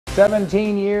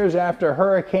17 years after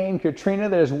Hurricane Katrina,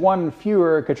 there's one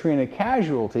fewer Katrina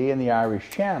casualty in the Irish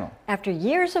Channel. After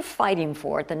years of fighting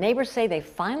for it, the neighbors say they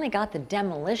finally got the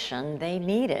demolition they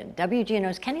needed.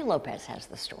 WGNO's Kenny Lopez has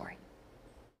the story.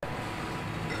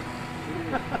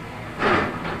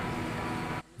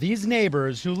 These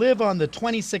neighbors who live on the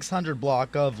 2600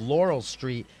 block of Laurel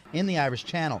Street in the Irish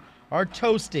Channel are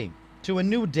toasting to a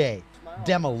new day,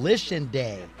 Demolition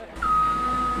Day.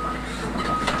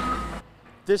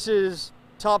 This is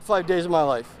top 5 days of my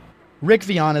life. Rick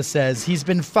Viana says he's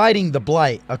been fighting the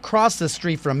blight across the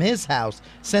street from his house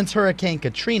since Hurricane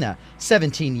Katrina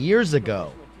 17 years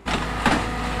ago.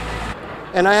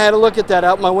 And I had to look at that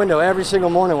out my window every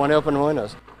single morning when I opened the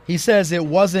windows. He says it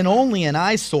wasn't only an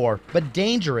eyesore, but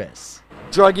dangerous.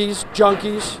 Druggies,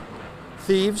 junkies,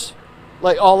 thieves,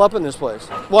 like all up in this place.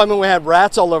 Well, I mean, we had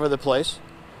rats all over the place.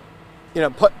 You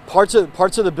know, parts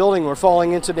of the building were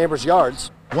falling into neighbors'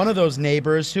 yards. One of those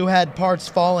neighbors who had parts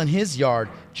fall in his yard,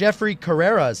 Jeffrey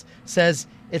Carreras, says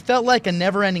it felt like a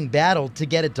never-ending battle to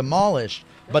get it demolished,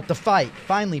 but the fight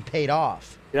finally paid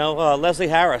off. You know, Leslie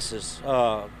Harris's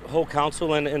whole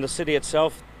council and the city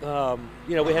itself,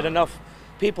 you know, we had enough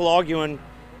people arguing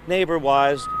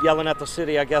neighbor-wise, yelling at the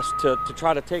city, I guess, to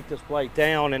try to take this blight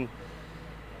down, and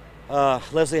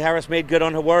Leslie Harris made good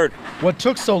on her word. What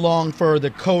took so long for the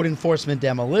code enforcement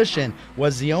demolition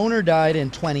was the owner died in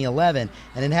 2011,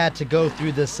 and it had to go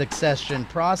through the succession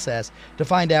process to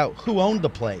find out who owned the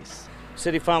place.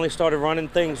 City finally started running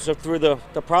things through the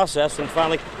process and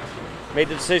finally made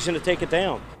the decision to take it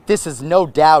down. This is no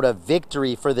doubt a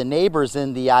victory for the neighbors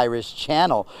in the Irish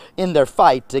Channel in their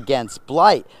fight against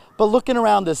blight. But looking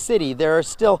around the city, there are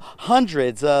still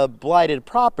hundreds of blighted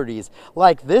properties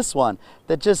like this one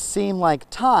that just seem like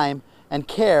time and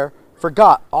care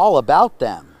forgot all about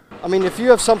them. I mean, if you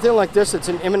have something like this that's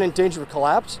in imminent danger of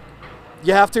collapse,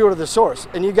 you have to go to the source,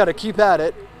 and you got to keep at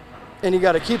it, and you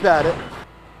got to keep at it.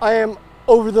 I am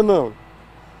over the moon.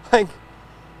 Like,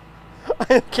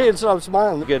 I can't stop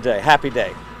smiling. Good day, happy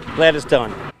day. Glad it's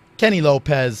done. Kenny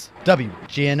Lopez,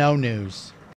 WGNO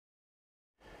News.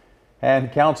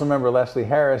 And Councilmember Leslie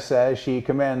Harris says she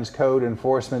commends code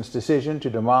enforcement's decision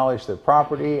to demolish the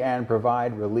property and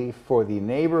provide relief for the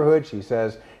neighborhood. She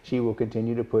says she will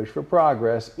continue to push for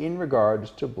progress in regards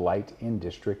to blight in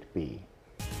District B.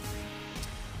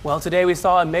 Well, today we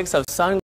saw a mix of sun